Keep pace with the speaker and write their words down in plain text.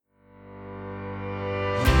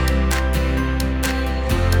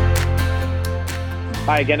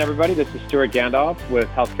Hi again, everybody. This is Stuart Gandalf with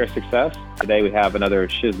Healthcare Success. Today we have another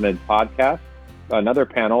SHSMD podcast, another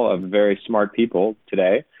panel of very smart people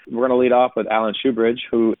today. We're going to lead off with Alan Shoebridge,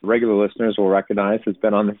 who regular listeners will recognize has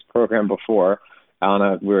been on this program before.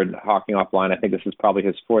 Alan, we were talking offline. I think this is probably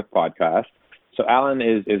his fourth podcast. So Alan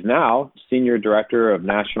is now Senior Director of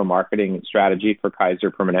National Marketing and Strategy for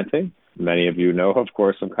Kaiser Permanente. Many of you know, of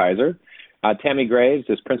course, of Kaiser. Tammy Graves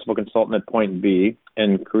is Principal Consultant at Point B,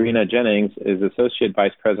 and Karina Jennings is Associate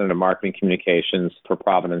Vice President of Marketing Communications for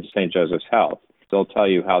Providence St. Joseph's Health. They'll tell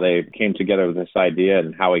you how they came together with this idea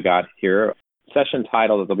and how we got here. Session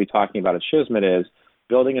title that they'll be talking about at SHSMD is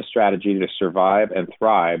Building a Strategy to Survive and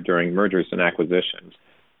Thrive During Mergers and Acquisitions.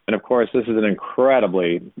 And of course, this is an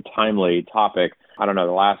incredibly timely topic. I don't know,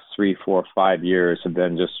 the last 3, 4, 5 years have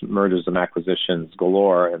been just mergers and acquisitions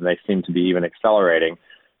galore, and they seem to be even accelerating.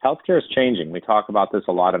 Healthcare is changing. We talk about this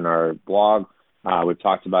a lot in our blog. We've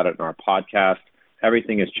talked about it in our podcast.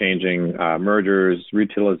 Everything is changing. Mergers,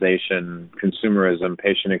 retailization, consumerism,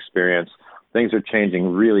 patient experience. Things are changing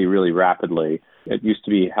really, really rapidly. It used to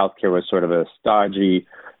be healthcare was sort of a stodgy,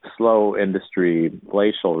 slow industry,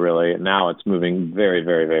 glacial really, and now it's moving very,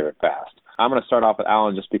 very, very fast. I'm going to start off with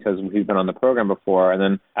Alan just because he's been on the program before, and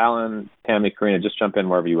then Alan, Tammy, Karina, just jump in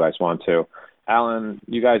wherever you guys want to. Alan,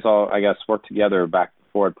 you guys all, I guess, work together back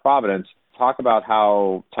before at Providence. Talk about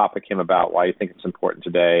how the topic came about, why you think it's important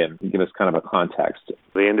today, and give us kind of a context.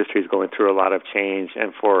 The industry is going through a lot of change,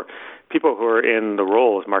 and for people who are in the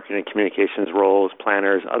roles, marketing and communications roles,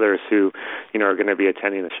 planners, others who, are going to be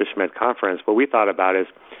attending the SHSMD conference, what we thought about is,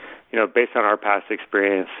 based on our past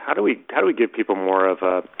experience, how do we give people more of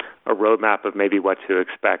a roadmap of maybe what to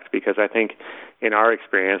expect? Because I think in our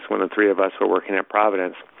experience, when the three of us were working at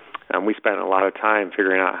Providence, we spent a lot of time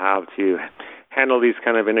figuring out how to handle these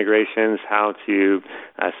kind of integrations, how to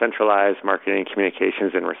centralize marketing and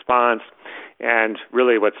communications in response. And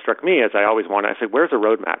really what struck me is I said, where's the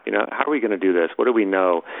roadmap? How are we going to do this? What do we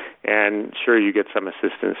know? And sure, you get some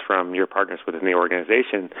assistance from your partners within the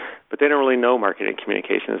organization, but they don't really know marketing and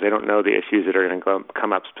communications. They don't know the issues that are going to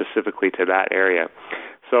come up specifically to that area.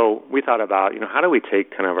 So we thought about, how do we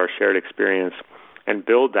take kind of our shared experience and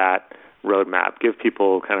build that roadmap, give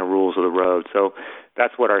people kind of rules of the road. So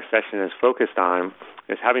that's what our session is focused on,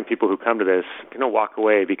 is having people who come to this, walk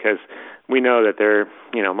away, because we know that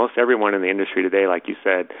most everyone in the industry today, like you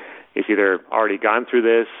said, is either already gone through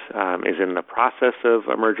this, is in the process of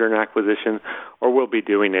a merger and acquisition, or will be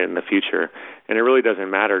doing it in the future. And it really doesn't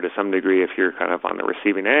matter to some degree if you're kind of on the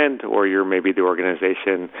receiving end or you're maybe the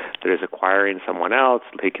organization that is acquiring someone else,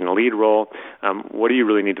 taking a lead role. What do you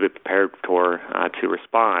really need to be prepared for to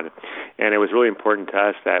respond? And it was really important to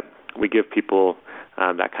us that we give people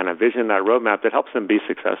that kind of vision, that roadmap that helps them be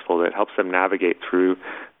successful, that helps them navigate through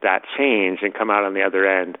that change and come out on the other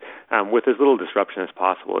end with as little disruption as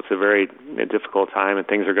possible. It's a very difficult time, and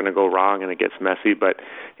things are going to go wrong, and it gets messy. But,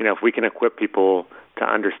 if we can equip people to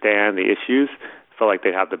understand the issues, feel like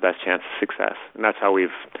they have the best chance of success. And that's how we've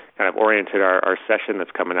kind of oriented our session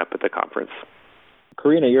that's coming up at the conference.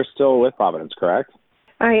 Karina, you're still with Providence, correct?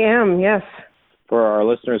 I am, yes. For our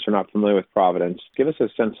listeners who are not familiar with Providence, give us a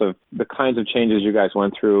sense of the kinds of changes you guys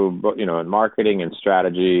went through, in marketing and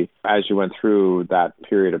strategy as you went through that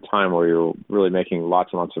period of time where you're really making lots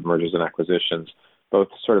and lots of mergers and acquisitions, both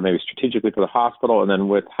sort of maybe strategically for the hospital and then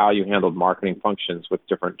with how you handled marketing functions with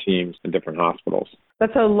different teams in different hospitals.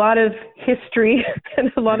 That's a lot of history and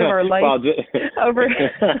a lot of our life over.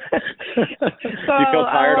 So, you feel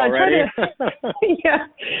tired already? Yeah.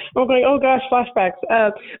 I'm going, oh gosh,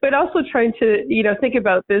 flashbacks. But also trying to, think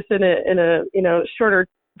about this in a shorter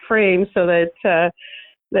frame so that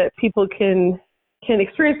that people can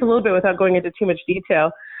experience a little bit without going into too much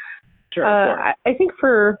detail. Sure. I think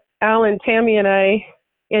for Alan, Tammy, and I,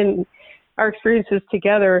 in our experiences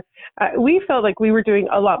together, we felt like we were doing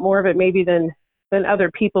a lot more of it maybe than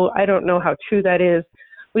other people. I don't know how true that is.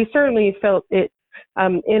 We certainly felt it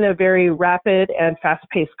in a very rapid and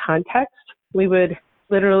fast-paced context. We would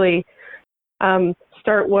literally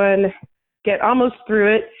start one, get almost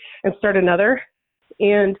through it, and start another.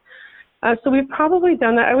 And so we've probably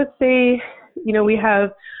done that. I would say, we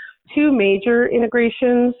have 2 major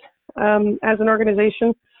integrations as an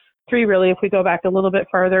organization. 3 really, if we go back a little bit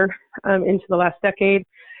farther into the last decade.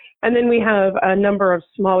 And then we have a number of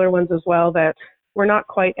smaller ones as well that were not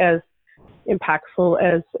quite as impactful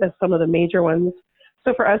as some of the major ones.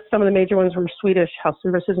 So for us, some of the major ones were Swedish Health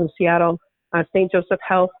Services in Seattle, St. Joseph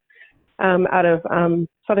Health out of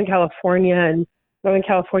Southern California and Northern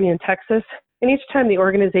California and Texas. And each time the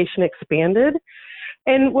organization expanded.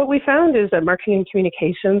 And what we found is that marketing and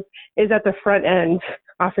communications is at the front end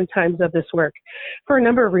oftentimes of this work for a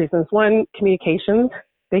number of reasons. One, communications,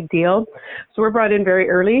 big deal. So we're brought in very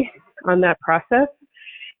early on that process.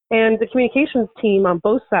 And the communications team on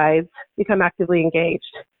both sides become actively engaged.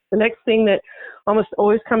 The next thing that almost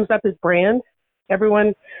always comes up is brand.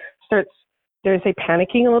 Everyone starts, dare I say,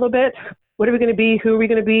 panicking a little bit. What are we going to be? Who are we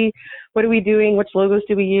going to be? What are we doing? Which logos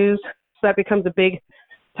do we use? So that becomes a big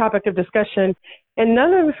topic of discussion. And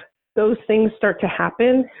none of those things start to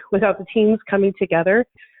happen without the teams coming together,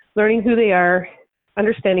 learning who they are,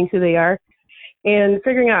 understanding who they are, and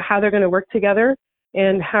figuring out how they're going to work together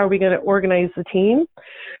and how are we going to organize the team.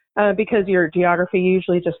 Because your geography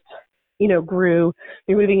usually just, grew.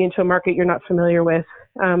 You're moving into a market you're not familiar with.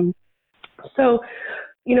 So,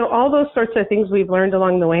 all those sorts of things we've learned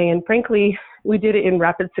along the way. And frankly, we did it in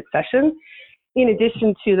rapid succession, in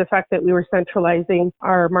addition to the fact that we were centralizing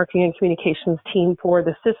our marketing and communications team for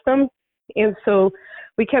the system. And so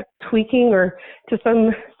we kept tweaking, or to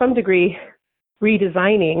some degree,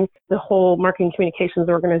 redesigning the whole marketing communications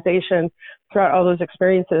organization throughout all those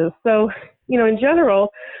experiences. So, in general,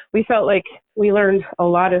 we felt like we learned a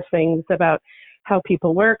lot of things about how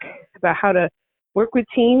people work, about how to work with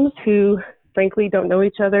teams who, frankly, don't know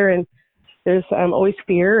each other. And there's always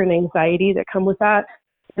fear and anxiety that come with that.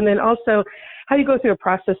 And then also, how do you go through a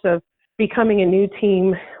process of becoming a new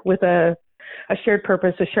team with a shared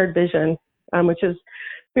purpose, a shared vision, which is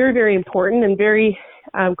very, very important and very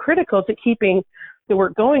critical to keeping the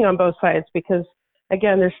work going on both sides, because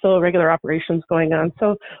again, there's still regular operations going on.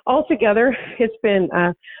 So altogether, it's been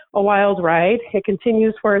a wild ride. It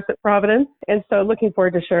continues for us at Providence, and so looking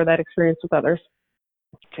forward to share that experience with others.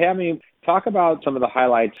 Tammy, talk about some of the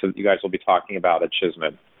highlights that you guys will be talking about at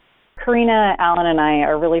SHSMD. Karina, Alan, and I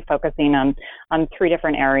are really focusing on three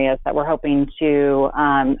different areas that we're hoping to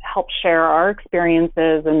help share our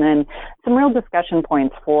experiences, and then some real discussion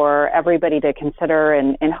points for everybody to consider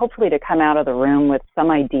and hopefully to come out of the room with some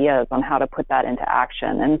ideas on how to put that into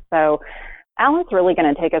action. And so Alan's really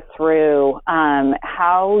going to take us through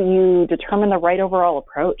how you determine the right overall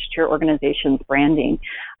approach to your organization's branding.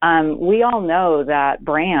 We all know that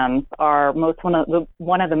brands are one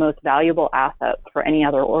of the most valuable assets for any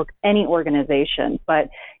organization. But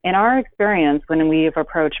in our experience, when we've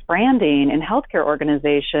approached branding in healthcare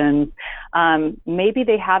organizations, maybe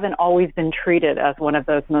they haven't always been treated as one of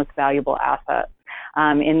those most valuable assets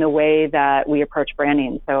in the way that we approach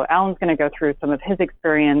branding. So Alan's going to go through some of his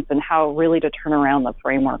experience and how really to turn around the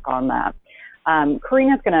framework on that.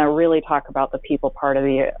 Karina's going to really talk about the people part of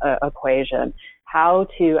the equation, how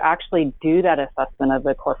to actually do that assessment of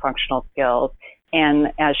the core functional skills. And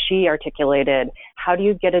as she articulated, how do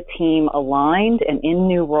you get a team aligned and in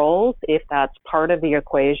new roles, if that's part of the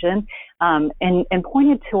equation, and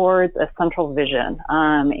pointed towards a central vision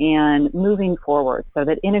and moving forward, so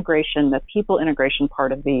that integration, the people integration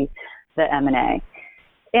part of the M&A.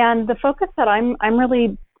 And the focus that I'm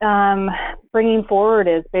really bringing forward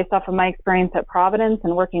is based off of my experience at Providence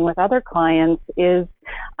and working with other clients is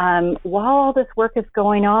while all this work is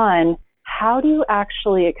going on, how do you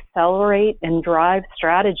actually accelerate and drive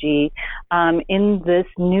strategy in this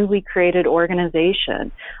newly created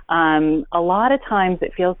organization? A lot of times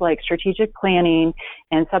it feels like strategic planning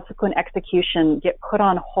and subsequent execution get put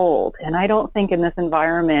on hold. And I don't think in this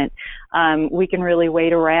environment we can really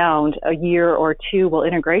wait around a year or two while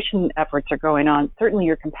integration efforts are going on. Certainly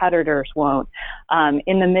your competitors won't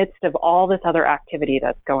in the midst of all this other activity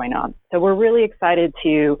that's going on. So we're really excited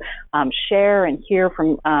to share and hear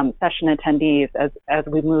from session attendees as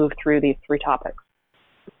we move through these three topics.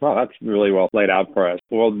 Well, that's really well laid out for us.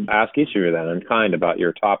 We'll ask each of you then in kind about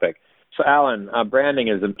your topic. So, Alan, branding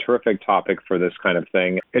is a terrific topic for this kind of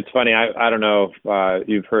thing. It's funny, I don't know if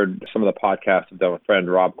you've heard some of the podcasts I've done with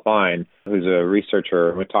friend Rob Klein, who's a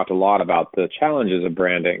researcher. We talked a lot about the challenges of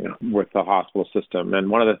branding with the hospital system. And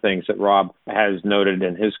one of the things that Rob has noted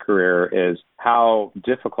in his career is how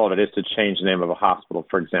difficult it is to change the name of a hospital,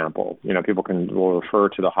 for example. People will refer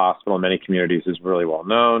to the hospital in many communities as really well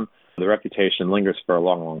known. The reputation lingers for a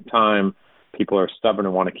long, long time. People are stubborn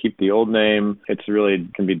and want to keep the old name. It's really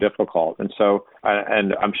can be difficult. And so,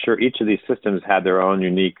 and I'm sure each of these systems had their own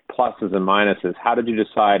unique pluses and minuses. How did you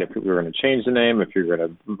decide if you were going to change the name, if you're going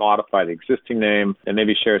to modify the existing name, and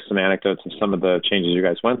maybe share some anecdotes of some of the changes you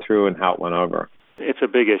guys went through and how it went over? It's a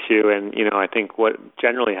big issue. And, I think what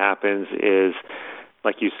generally happens is,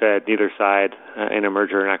 like you said, neither side in a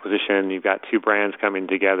merger and acquisition, you've got two brands coming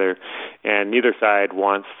together, and neither side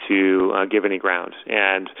wants to give any ground.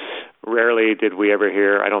 And rarely did we ever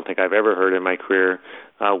hear, I don't think I've ever heard in my career,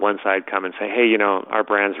 one side come and say, hey, our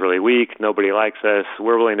brand's really weak, nobody likes us,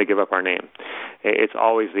 we're willing to give up our name. It's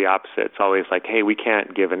always the opposite. It's always like, hey, we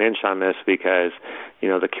can't give an inch on this because,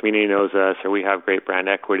 the community knows us or we have great brand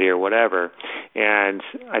equity or whatever. And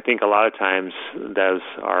I think a lot of times those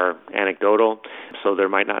are anecdotal, so there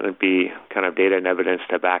might not be kind of data and evidence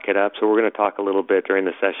to back it up. So we're going to talk a little bit during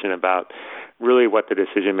the session about really what the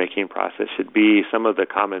decision-making process should be, some of the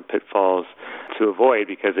common pitfalls to avoid,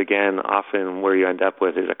 because, again, often where you end up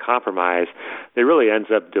with is a compromise that really ends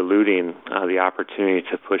up diluting the opportunity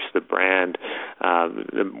to push the brand,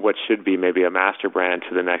 what should be maybe a master brand,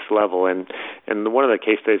 to the next level. And one of the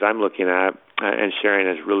case studies I'm looking at and sharing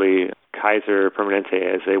is really Kaiser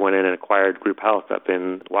Permanente, as they went in and acquired Group Health up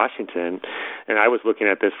in Washington. And I was looking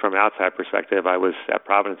at this from an outside perspective. I was at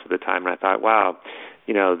Providence at the time, and I thought, wow,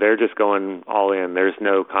 they're just going all in. There's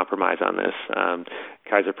no compromise on this.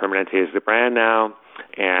 Kaiser Permanente is the brand now,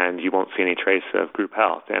 and you won't see any trace of Group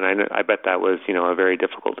Health. And I bet that was, a very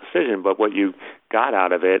difficult decision. But what you got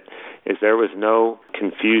out of it is there was no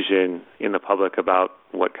confusion in the public about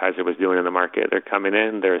what Kaiser was doing in the market. They're coming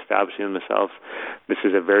in, they're establishing themselves. This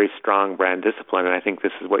is a very strong brand discipline, and I think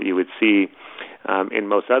this is what you would see in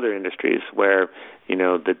most other industries where,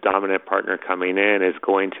 the dominant partner coming in is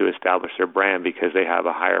going to establish their brand because they have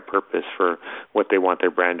a higher purpose for what they want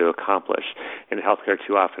their brand to accomplish. In healthcare,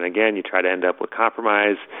 too often, again, you try to end up with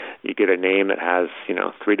compromise. You get a name that has,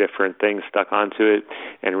 3 different things stuck onto it,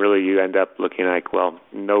 and really you end up looking like, well,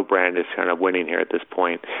 no brand is kind of winning here at this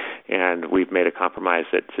point, and we've made a compromise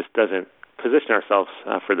that just doesn't position ourselves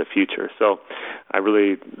for the future. So I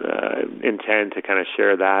really intend to kind of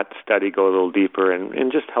share that study, go a little deeper,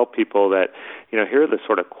 and just help people that, here are the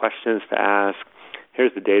sort of questions to ask.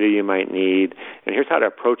 Here's the data you might need, and here's how to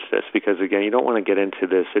approach this, because, again, you don't want to get into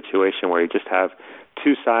this situation where you just have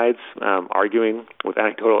 2 sides arguing with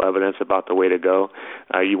anecdotal evidence about the way to go.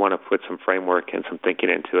 You want to put some framework and some thinking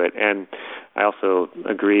into it. And I also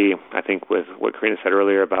agree, I think, with what Karina said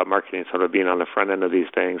earlier about marketing sort of being on the front end of these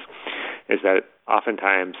things, is that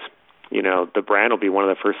oftentimes, the brand will be one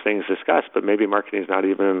of the first things discussed, but maybe marketing is not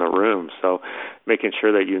even in the room. So making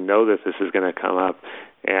sure that that this is going to come up,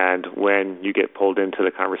 and when you get pulled into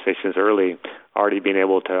the conversations early, already being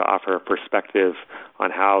able to offer a perspective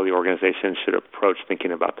on how the organization should approach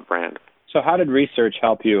thinking about the brand. So how did research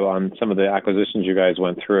help you on some of the acquisitions you guys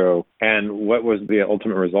went through, and what was the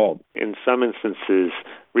ultimate result? In some instances,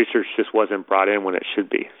 research just wasn't brought in when it should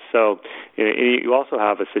be. So you also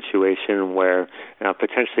have a situation where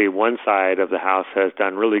potentially one side of the house has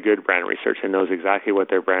done really good brand research and knows exactly what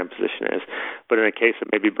their brand position is. But in a case of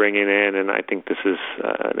maybe bringing in, and I think this is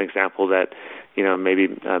an example that maybe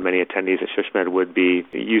many attendees at SHSMD would be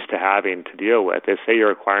used to having to deal with, is say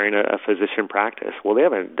you're acquiring a physician practice. Well, they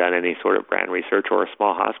haven't done any sort of brand research, or a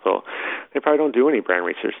small hospital. They probably don't do any brand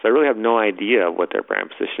research. They really have no idea what their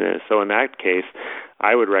brand position is. So in that case,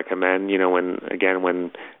 I would recommend,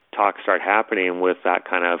 when talks start happening with that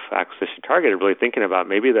kind of acquisition target, really thinking about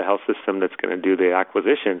maybe the health system that's going to do the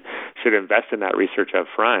acquisition should invest in that research up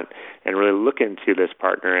front and really look into this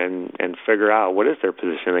partner and figure out what is their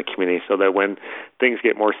position in the community, so that when things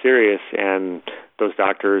get more serious and those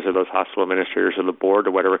doctors or those hospital administrators or the board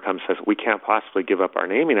or whatever comes and says, we can't possibly give up our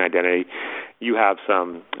naming identity, you have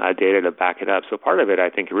some data to back it up. So part of it, I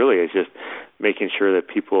think, really is just making sure that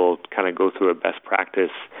people kind of go through a best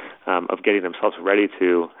practice of getting themselves ready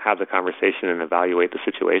to have the conversation and evaluate the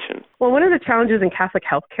situation. Well, one of the challenges in Catholic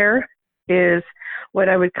healthcare is what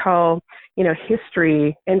I would call,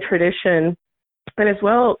 history and tradition, and as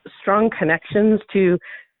well strong connections to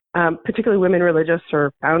particularly women religious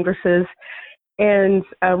or foundresses. And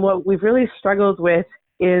what we've really struggled with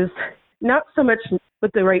is not so much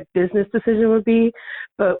what the right business decision would be,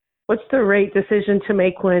 but what's the right decision to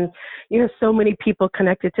make when you have so many people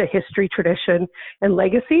connected to history, tradition, and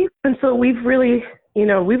legacy. And so we've really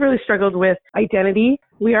struggled with identity.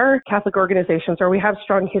 We are Catholic organizations, or we have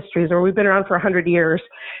strong histories, or we've been around for 100 years.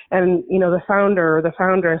 And, the founder or the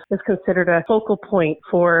foundress is considered a focal point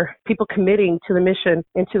for people committing to the mission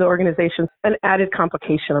and to the organization. An added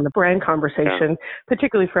complication on the brand conversation,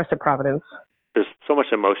 particularly for us at Providence. There's so much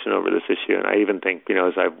emotion over this issue, and I even think,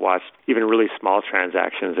 as I've watched even really small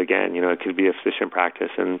transactions, again, it could be a physician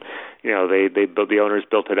practice, and, the owners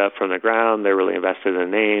built it up from the ground, they're really invested in the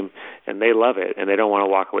name, and they love it, and they don't want to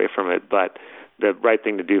walk away from it, but the right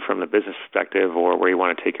thing to do from the business perspective or where you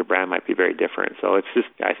want to take your brand might be very different. So it's just,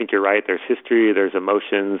 I think you're right. There's history, there's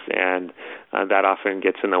emotions, and that often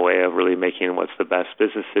gets in the way of really making what's the best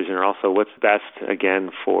business decision, or also what's best, again,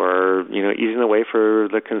 for, easing the way for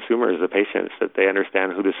the consumers, the patients, that they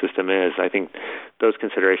understand who the system is. I think those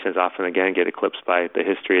considerations often, again, get eclipsed by the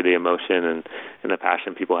history, the emotion, and the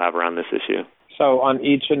passion people have around this issue. So on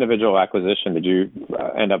each individual acquisition, did you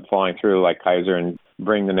end up following through like Kaiser and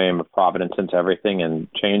bring the name of Providence into everything and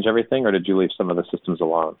change everything, or did you leave some of the systems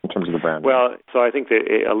alone in terms of the brand? Well, so I think that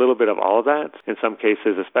a little bit of all of that. In some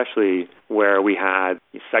cases, especially where we had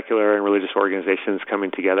secular and religious organizations coming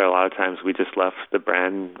together, a lot of times we just left the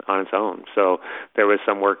brand on its own. So there was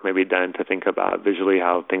some work maybe done to think about visually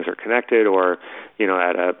how things are connected, or,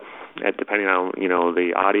 at depending on,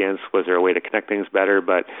 the audience, was there a way to connect things better?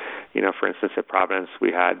 But, for instance, at Providence,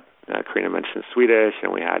 we had Karina mentioned Swedish,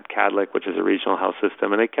 and we had Catholic, which is a regional health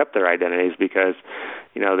system, and they kept their identities because,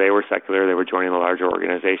 they were secular, they were joining a larger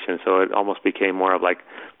organization, so it almost became more of like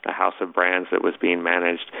a house of brands that was being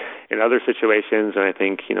managed. In other situations, and I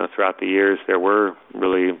think, throughout the years, there were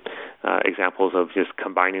really examples of just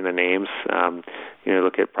combining the names.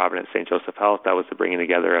 Look at Providence St. Joseph Health, that was the bringing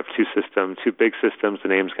together of two big systems, the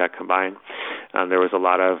names got combined. There was a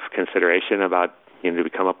lot of consideration about, do we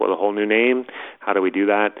come up with a whole new name? How do we do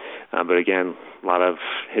that? But again, a lot of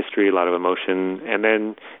history, a lot of emotion. And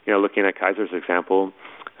then, looking at Kaiser's example,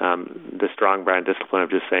 the strong brand discipline of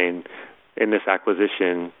just saying, in this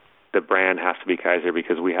acquisition, the brand has to be Kaiser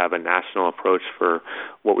because we have a national approach for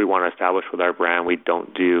what we want to establish with our brand. We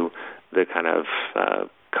don't do the kind of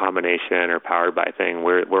combination or powered by thing.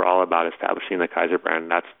 We're all about establishing the Kaiser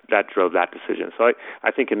brand. That drove that decision. So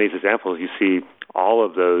I think in these examples you see all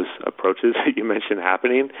of those approaches that you mentioned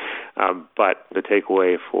happening. But the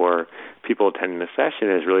takeaway for people attending the session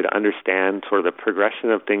is really to understand sort of the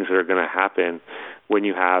progression of things that are going to happen when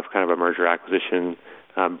you have kind of a merger acquisition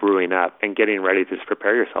brewing up, and getting ready to just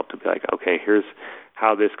prepare yourself to be like, okay, here's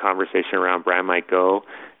how this conversation around brand might go.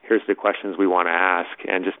 Here's the questions we want to ask,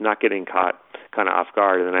 and just not getting caught kind of off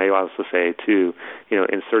guard. And I also say, too,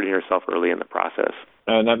 inserting yourself early in the process.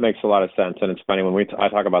 And that makes a lot of sense. And it's funny, when I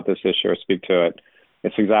talk about this issue or speak to it,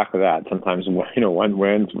 it's exactly that. Sometimes, one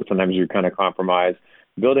wins, sometimes you kind of compromise.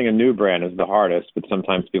 Building a new brand is the hardest, but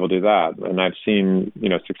sometimes people do that. And I've seen,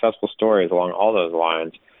 successful stories along all those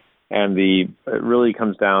lines. And it really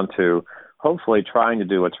comes down to hopefully trying to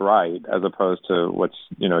do what's right as opposed to what's,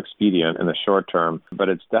 expedient in the short term. But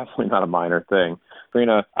it's definitely not a minor thing.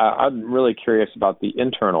 Karina, I'm really curious about the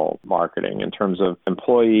internal marketing in terms of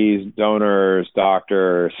employees, donors,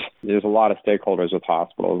 doctors. There's a lot of stakeholders with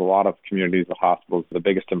hospitals, a lot of communities with hospitals, the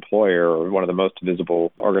biggest employer or one of the most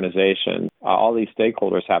visible organizations. All these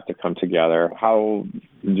stakeholders have to come together. How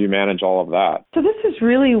do you manage all of that? So this is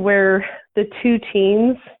really where the two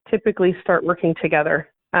teams typically start working together.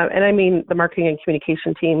 And I mean the marketing and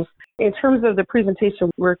communication teams. In terms of the presentation,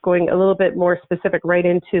 we're going a little bit more specific right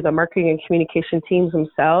into the marketing and communication teams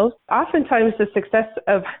themselves. Oftentimes, the success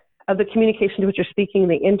of the communication to which you're speaking,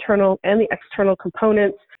 the internal and the external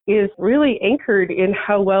components, is really anchored in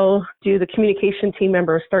how well do the communication team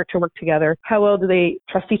members start to work together? How well do they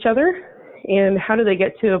trust each other? And how do they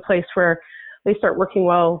get to a place where they start working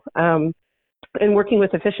well and working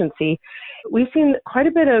with efficiency? We've seen quite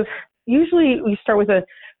a bit of, usually we start with a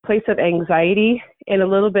place of anxiety and a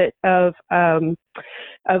little bit of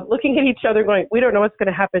looking at each other going, we don't know what's going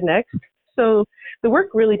to happen next. So the work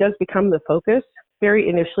really does become the focus very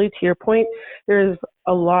initially. To your point, there's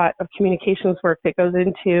a lot of communications work that goes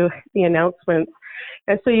into the announcements.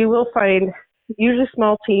 And so you will find usually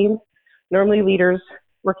small teams, normally leaders,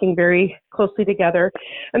 working very closely together,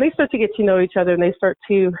 and they start to get to know each other and they start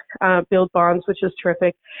to build bonds, which is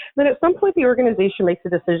terrific. Then at some point, the organization makes a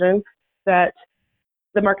decision that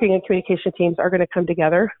the marketing and communication teams are going to come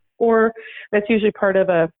together, or that's usually part of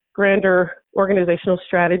a grander organizational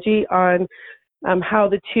strategy on how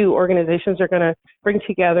the two organizations are going to bring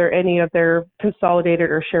together any of their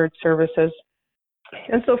consolidated or shared services.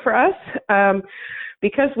 And so for us,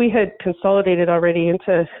 because we had consolidated already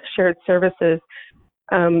into shared services,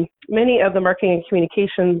 many of the marketing and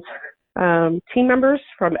communications team members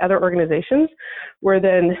from other organizations were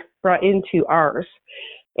then brought into ours.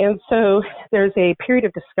 And so there's a period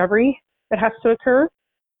of discovery that has to occur.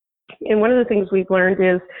 And one of the things we've learned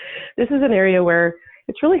is this is an area where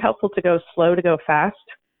it's really helpful to go slow to go fast,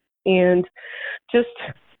 and just,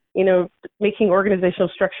 making organizational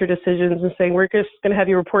structure decisions and saying, we're just going to have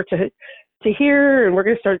you report to here, and we're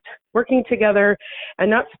going to start working together, and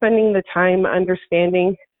not spending the time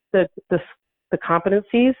understanding the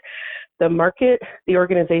competencies, the market, the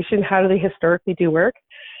organization, how do they historically do work.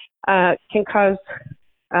 can cause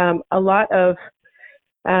a lot of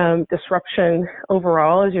disruption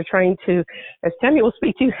overall as you're trying to, as Tammy will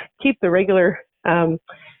speak to, keep the regular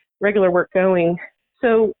work going.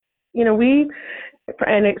 So,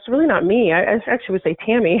 and it's really not me. I actually would say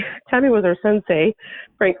Tammy. Tammy was our sensei,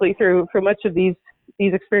 frankly, through much of these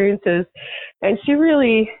experiences, and she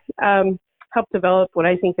really helped develop what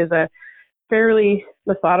I think is a fairly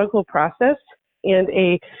methodical process and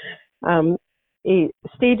a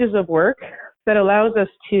stages of work that allows us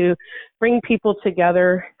to bring people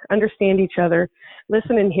together, understand each other,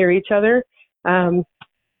 listen and hear each other.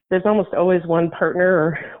 There's almost always one partner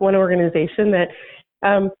or one organization that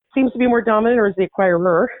seems to be more dominant or is the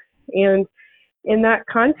acquirer. And in that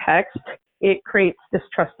context, it creates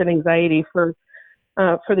distrust and anxiety for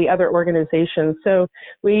the other organizations. So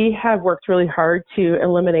we have worked really hard to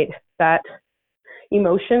eliminate that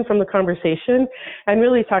emotion from the conversation and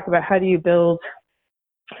really talk about how do you build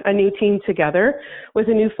a new team together with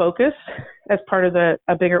a new focus as part of a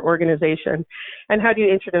bigger organization, and how do you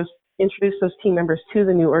introduce those team members to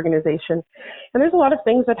the new organization. And there's a lot of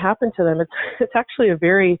things that happen to them. It's actually a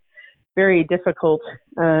very, very difficult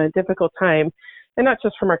time, and not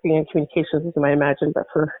just for marketing and communications, as you might imagine, but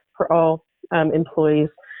for all employees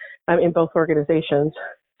in both organizations.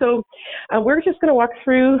 So we're just going to walk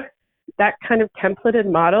through that kind of templated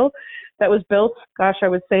model that was built, I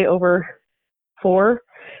would say over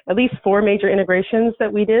at least four major integrations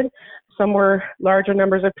that we did. Some were larger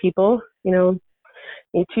numbers of people, 24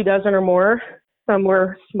 or more. Some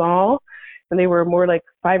were small, and they were more like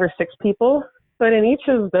 5 or 6 people. But in each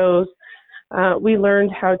of those, we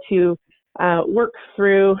learned how to work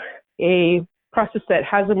through a process that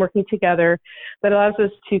has them working together, that allows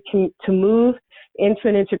us to move into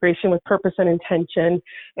an integration with purpose and intention,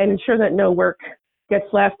 and ensure that no work gets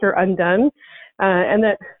left or undone, and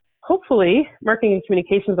that hopefully marketing and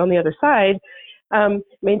communications on the other side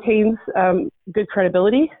maintains good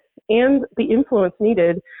credibility and the influence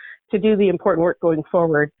needed to do the important work going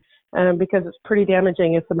forward, because it's pretty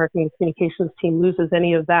damaging if the marketing and communications team loses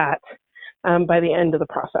any of that by the end of the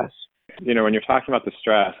process. When you're talking about the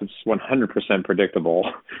stress, it's 100% predictable.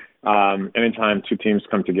 Anytime two teams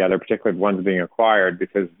come together, particularly if one's being acquired,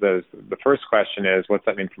 because the first question is, what's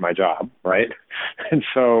that mean for my job, right? And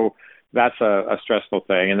so that's a stressful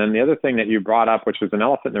thing. And then the other thing that you brought up, which was an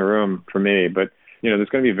elephant in the room for me, but there's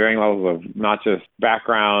going to be varying levels of not just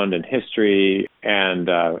background and history and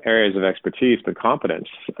areas of expertise, but competence.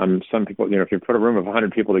 Some people, if you put a room of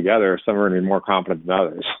 100 people together, some are going to be more competent than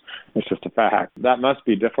others. It's just a fact. That must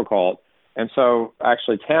be difficult. And so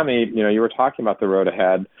actually, Tammy, you were talking about the road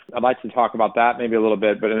ahead. I'd like to talk about that maybe a little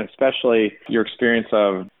bit, but especially your experience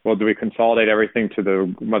of, do we consolidate everything to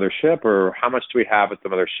the mothership, or how much do we have at the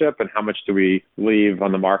mothership and how much do we leave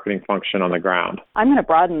on the marketing function on the ground? I'm going to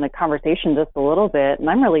broaden the conversation just a little bit, and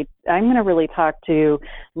I'm going to really talk to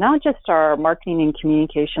not just our marketing and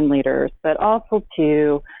communication leaders, but also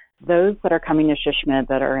to those that are coming to SHSMD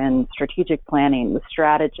that are in strategic planning, the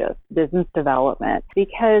strategists, business development,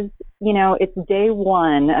 because, it's day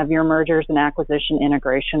one of your mergers and acquisition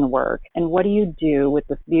integration work. And what do you do with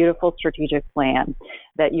this beautiful strategic plan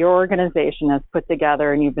that your organization has put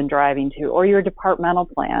together and you've been driving to, or your departmental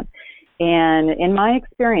plan? And in my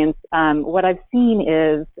experience, what I've seen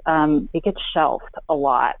is it gets shelved a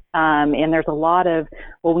lot. And there's a lot of,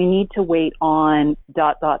 we need to wait on ...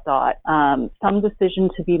 some decision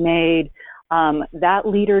to be made, that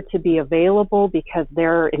leader to be available because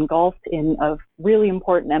they're engulfed in a really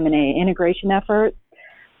important M&A integration effort.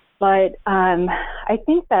 But I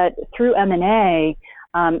think that through M&A,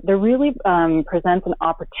 there really presents an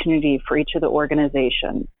opportunity for each of the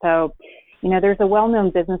organizations. So, there's a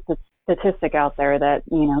well-known business statistic out there that,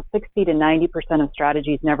 60 to 90% of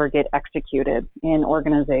strategies never get executed in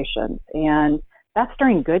organizations. And that's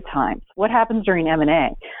during good times. What happens during M&A?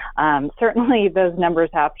 Certainly those numbers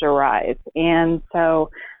have to rise. And so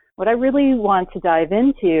what I really want to dive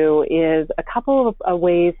into is a couple of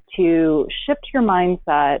ways to shift your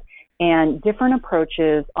mindset and different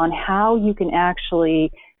approaches on how you can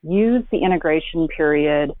actually use the integration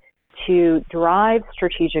period to drive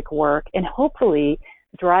strategic work and hopefully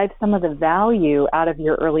drive some of the value out of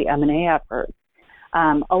your early M&A efforts.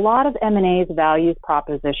 A lot of M&A's values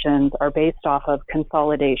propositions are based off of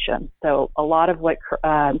consolidation. So a lot of what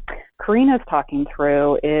Karina's talking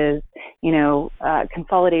through is,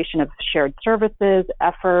 consolidation of shared services,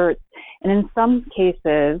 efforts, and in some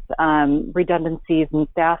cases, redundancies in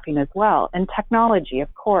staffing as well, and technology,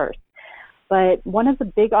 of course. But one of the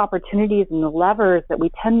big opportunities and the levers that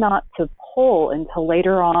we tend not to pull until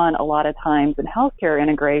later on, a lot of times in healthcare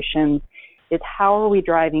integrations, is how are we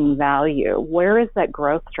driving value? Where is that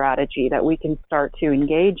growth strategy that we can start to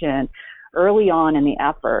engage in early on in the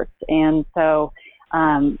efforts? And so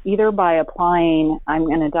either by applying, I'm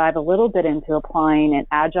going to dive a little bit into applying an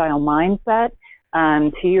agile mindset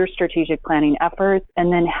to your strategic planning efforts,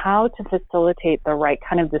 and then how to facilitate the right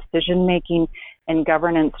kind of decision making and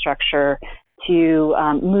governance structure to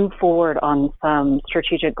move forward on some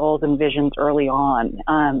strategic goals and visions early on.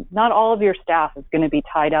 Not all of your staff is going to be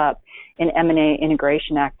tied up in M&A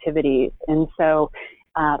integration activities, and so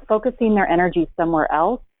focusing their energy somewhere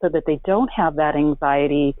else so that they don't have that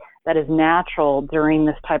anxiety that is natural during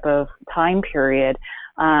this type of time period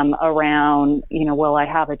around, will I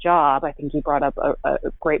have a job? I think you brought up a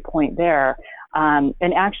great point there. And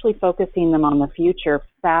actually focusing them on the future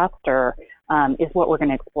faster is what we're going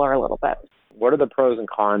to explore a little bit. What are the pros and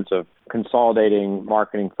cons of consolidating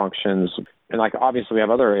marketing functions? And obviously we have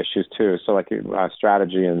other issues too. So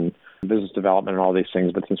strategy and business development and all these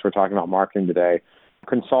things. But since we're talking about marketing today,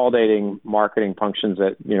 consolidating marketing functions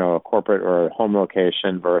at, a corporate or home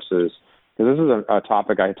location versus, because this is a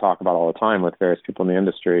topic I talk about all the time with various people in the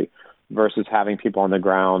industry, versus having people on the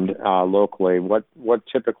ground locally. What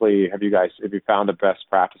typically have you found a best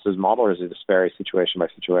practices model, or is it just vary situation by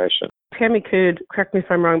situation? Tammy could correct me if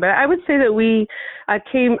I'm wrong, but I would say that we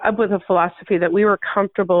came up with a philosophy that we were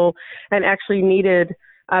comfortable and actually needed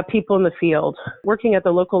people in the field, working at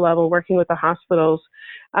the local level, working with the hospitals.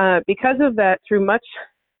 Because of that, through much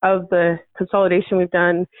of the consolidation we've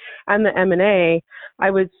done and the M&A, I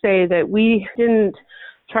would say that we didn't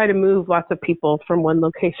try to move lots of people from one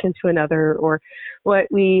location to another, or what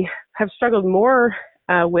we have struggled more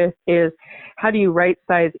with is how do you right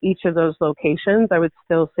size each of those locations. I would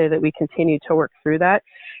still say that we continue to work through that.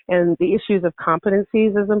 And the issues of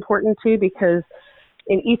competencies is important too, because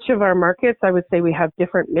in each of our markets, I would say we have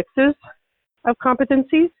different mixes of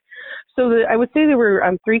competencies. So I would say there were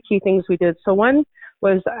three key things we did. So one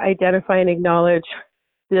was identify and acknowledge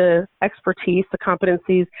the expertise, the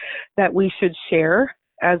competencies that we should share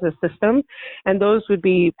as a system. And those would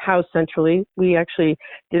be housed centrally. We actually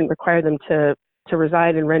didn't require them to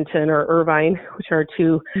reside in Renton or Irvine, which are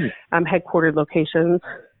two headquartered locations.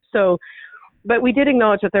 So, but we did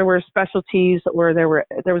acknowledge that there were specialties or there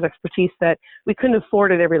was expertise that we couldn't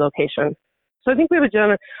afford at every location. So I think we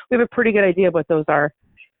have a pretty good idea of what those are.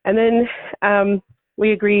 And then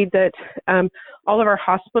we agreed that all of our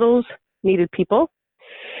hospitals needed people,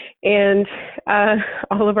 and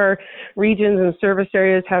all of our regions and service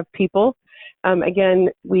areas have people. Again,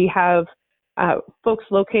 we have folks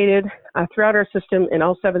located throughout our system in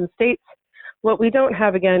all 7 states. What we don't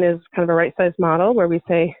have, again, is kind of a right-size model where we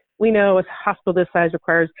say, we know a hospital this size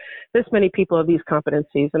requires this many people of these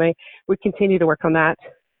competencies, and I would continue to work on that.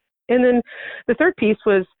 And then the third piece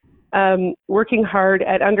was working hard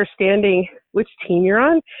at understanding which team you're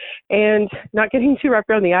on and not getting too wrapped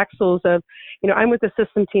around the axles of, I'm with the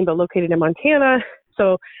system team but located in Montana,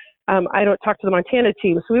 so I don't talk to the Montana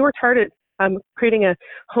team. So we worked hard at creating a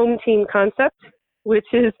home team concept, which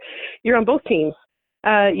is you're on both teams.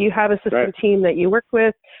 You have a system team that you work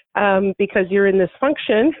with because you're in this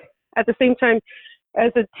function. At the same time,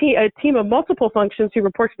 as a team of multiple functions who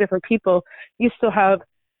report to different people, you still have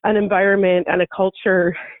an environment and a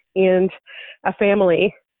culture and a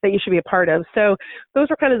family that you should be a part of. So those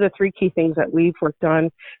are kind of the three key things that we've worked on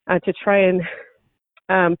to try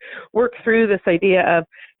and work through this idea of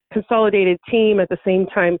consolidated team at the same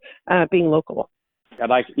time being local. I'd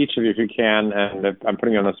like each of you, if you can, and if I'm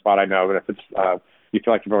putting you on the spot, I know, but if it's you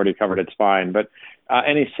feel like you've already covered it, it's fine. But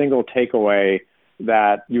any single takeaway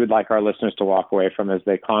that you would like our listeners to walk away from as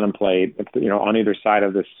they contemplate, on either side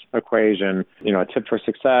of this equation, a tip for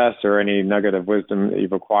success or any nugget of wisdom that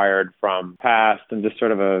you've acquired from past, and just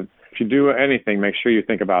sort of if you do anything, make sure you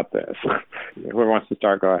think about this. Whoever wants to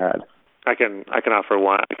start, go ahead. I can offer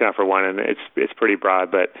one, and it's pretty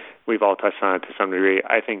broad, but we've all touched on it to some degree.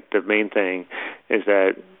 I think the main thing is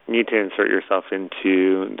that you need to insert yourself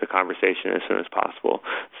into the conversation as soon as possible.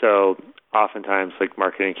 So oftentimes, like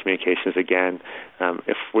marketing communications, again,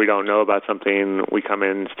 if we don't know about something, we come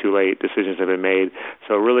in, it's too late, decisions have been made.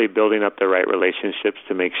 So really building up the right relationships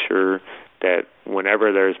to make sure that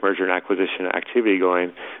whenever there's merger and acquisition activity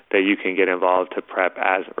going, that you can get involved to prep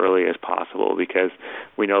as early as possible, because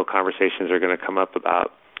we know conversations are going to come up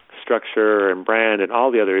about structure and brand and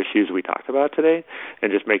all the other issues we talked about today,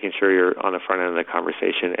 and just making sure you're on the front end of the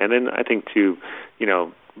conversation. And then I think too,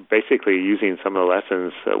 basically using some of the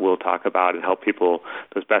lessons that we'll talk about and help people,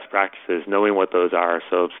 those best practices, knowing what those are.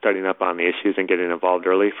 So studying up on the issues and getting involved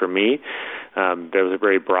early. For me, those are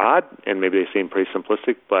very broad and maybe they seem pretty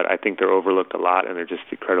simplistic, but I think they're overlooked a lot and they're just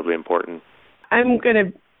incredibly important. I'm going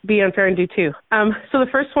to be unfair and do two. So the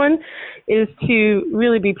first one is to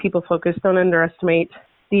really be people focused. Don't underestimate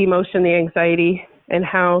the emotion, the anxiety, and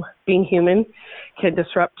how being human can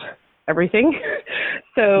disrupt everything.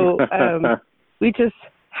 So we just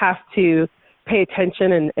have to pay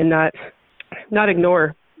attention and not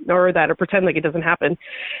ignore that or pretend like it doesn't happen.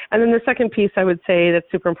 And then the second piece I would say that's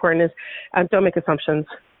super important is don't make assumptions.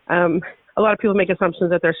 A lot of people make assumptions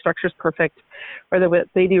that their structure is perfect, or that what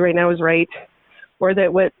they do right now is right, or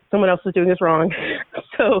that what someone else is doing is wrong.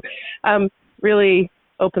 So really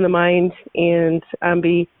open the mind and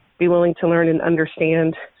be willing to learn and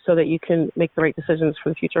understand so that you can make the right decisions for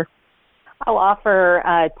the future. I'll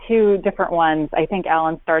offer two different ones. I think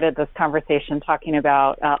Alan started this conversation talking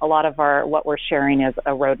about a lot of what we're sharing is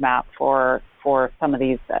a roadmap for some of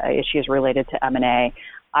these issues related to M&A.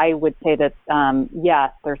 I would say that,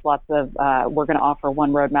 yes, there's lots of, we're going to offer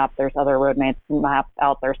one roadmap. There's other roadmaps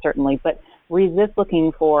out there, certainly, but resist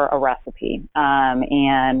looking for a recipe.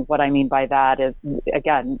 And what I mean by that is,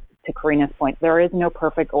 again, to Karina's point, there is no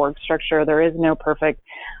perfect org structure. There is no perfect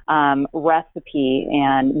recipe,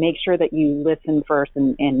 and make sure that you listen first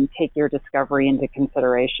and take your discovery into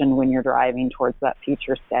consideration when you're driving towards that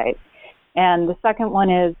future state. And the second one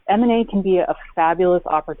is M&A can be a fabulous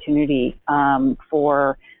opportunity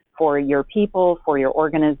for your people, for your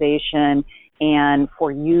organization, and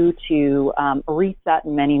for you to reset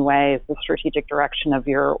in many ways the strategic direction of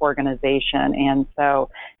your organization. And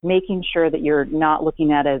so making sure that you're not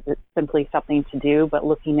looking at it as simply something to do, but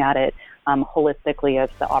looking at it holistically as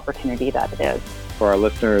the opportunity that it is. For our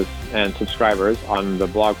listeners and subscribers, on the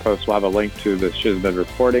blog post, we'll have a link to the SHSMD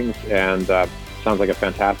reportings, and sounds like a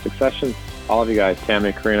fantastic session. All of you guys,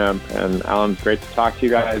 Tammy, Karina, and Alan, great to talk to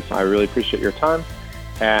you guys. I really appreciate your time,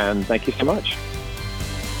 and thank you so much.